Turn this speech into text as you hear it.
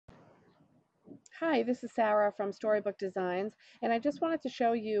Hi, this is Sarah from Storybook Designs, and I just wanted to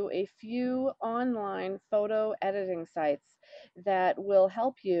show you a few online photo editing sites that will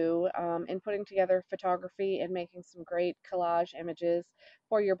help you in putting together photography and making some great collage images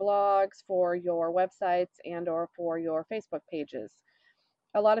for your blogs, for your websites, and or for your Facebook pages.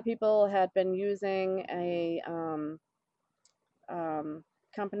 A lot of people had been using a um,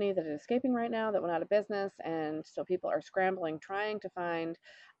 company that is escaping right now that went out of business, and so people are scrambling trying to find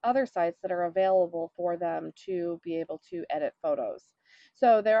other sites that are available for them to be able to edit photos.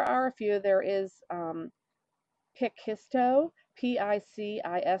 So there are a few. There is Picisto,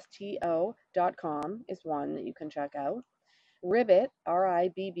 PICISTO.com is one that you can check out. Ribbet,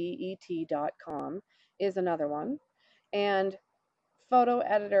 RIBBET.com is another one. And photo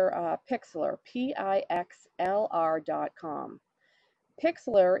editor Pixlr, PIXLR.com.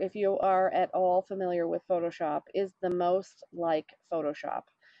 Pixlr, if you are at all familiar with Photoshop, is the most like Photoshop.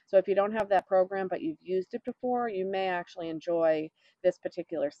 So if you don't have that program but you've used it before, you may actually enjoy this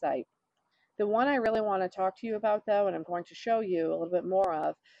particular site. The one I really want to talk to you about, though, and I'm going to show you a little bit more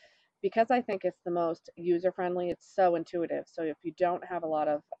of, because I think it's the most user-friendly, it's so intuitive. So if you don't have a lot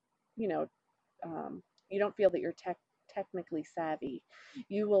of, you know, you don't feel that you're technically savvy,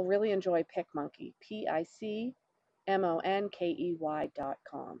 you will really enjoy PicMonkey,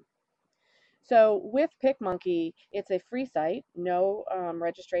 PICMONKEY.com. So with PicMonkey, it's a free site, no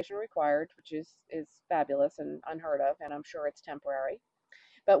registration required, which is fabulous and unheard of, and I'm sure it's temporary.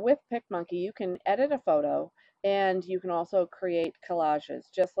 But with PicMonkey, you can edit a photo and you can also create collages,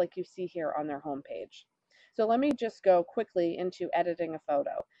 just like you see here on their homepage. So let me just go quickly into editing a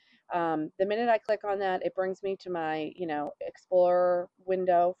photo. The minute I click on that, it brings me to my, Explorer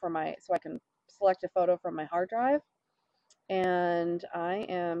window for so I can select a photo from my hard drive. And I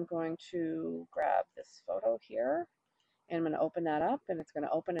am going to grab this photo here and I'm going to open that up, and it's going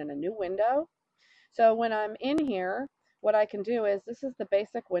to open in a new window. So when I'm in here, what I can do is, this is the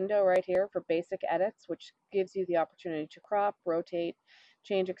basic window right here for basic edits, which gives you the opportunity to crop, rotate,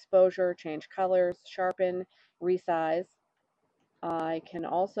 change exposure, change colors, sharpen, resize. I can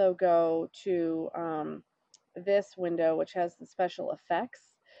also go to this window, which has the special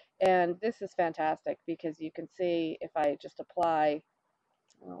effects. And this is fantastic because you can see if I just apply,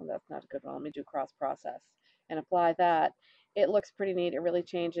 well, that's not a good one. Let me do cross process and apply that. It looks pretty neat. It really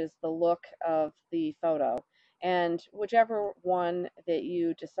changes the look of the photo. And whichever one that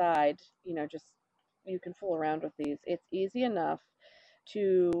you decide, just you can fool around with these. It's easy enough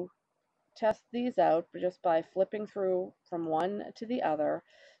to test these out just by flipping through from one to the other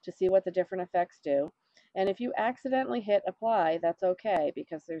to see what the different effects do. And if you accidentally hit apply, that's okay,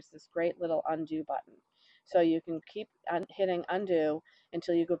 because there's this great little undo button. So you can keep hitting undo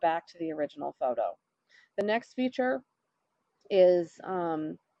until you go back to the original photo. The next feature is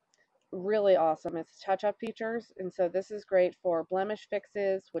really awesome. It's touch-up features, and so this is great for blemish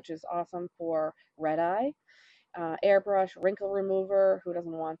fixes, which is awesome for red eye. Airbrush, wrinkle remover, who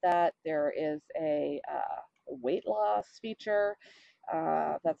doesn't want that? There is a weight loss feature.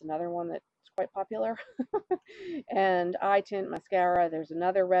 That's another one that's quite popular. And eye tint, mascara, there's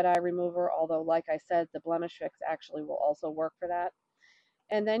another red eye remover, although like I said, the blemish fix actually will also work for that.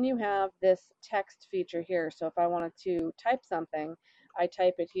 And then you have this text feature here. So if I wanted to type something, I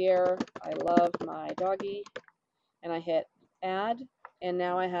type it here, I love my doggy, and I hit add, and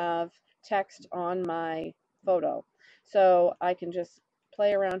now I have text on my photo. So I can just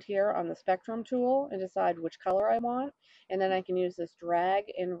play around here on the spectrum tool and decide which color I want, and then I can use this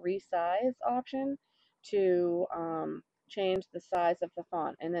drag and resize option to change the size of the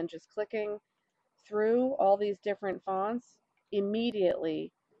font, and then just clicking through all these different fonts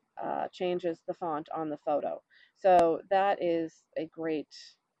immediately changes the font on the photo. So that is a great,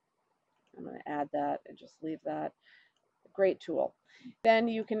 I'm going to add that and just leave that. Great tool. Then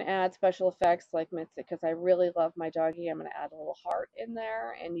you can add special effects like because I really love my doggy, I'm going to add a little heart in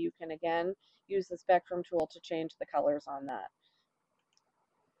there, and you can again use the spectrum tool to change the colors on that.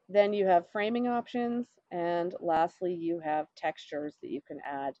 Then you have framing options, and lastly you have textures that you can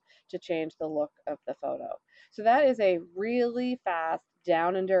add to change the look of the photo. So that is a really fast,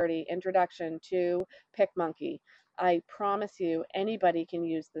 down and dirty introduction to PicMonkey. I promise you, anybody can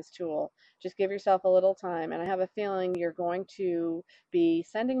use this tool. Just give yourself a little time, and I have a feeling you're going to be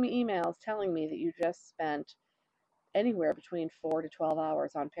sending me emails telling me that you just spent anywhere between 4 to 12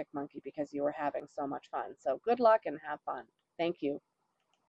 hours on PicMonkey because you were having so much fun. So good luck and have fun. Thank you.